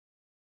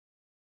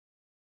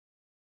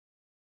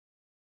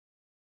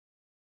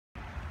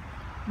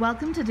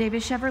Welcome to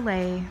Davis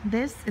Chevrolet.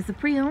 This is a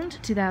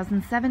pre-owned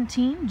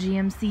 2017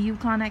 GMC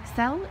Yukon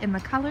XL in the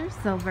color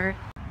silver.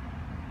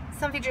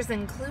 Some features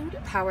include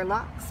power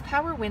locks,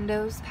 power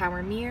windows,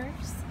 power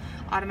mirrors,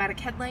 automatic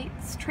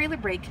headlights, trailer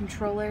brake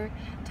controller,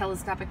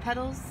 telescopic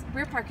pedals,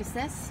 rear park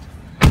assist.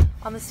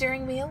 On the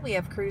steering wheel we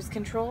have cruise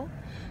control,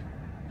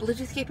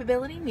 Bluetooth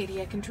capability,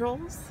 media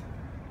controls,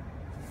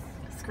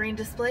 screen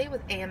display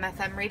with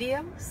AM/FM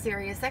radio,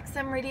 Sirius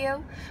XM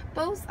radio,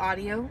 Bose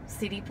audio,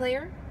 CD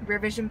player, rear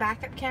vision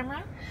backup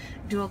camera,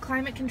 dual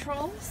climate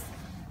controls,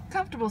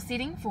 comfortable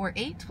seating for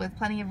 8 with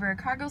plenty of rear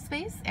cargo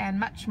space, and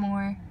much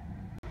more.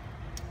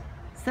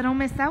 So don't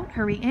miss out,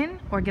 hurry in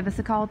or give us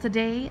a call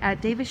today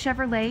at Davis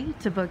Chevrolet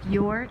to book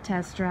your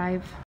test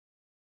drive.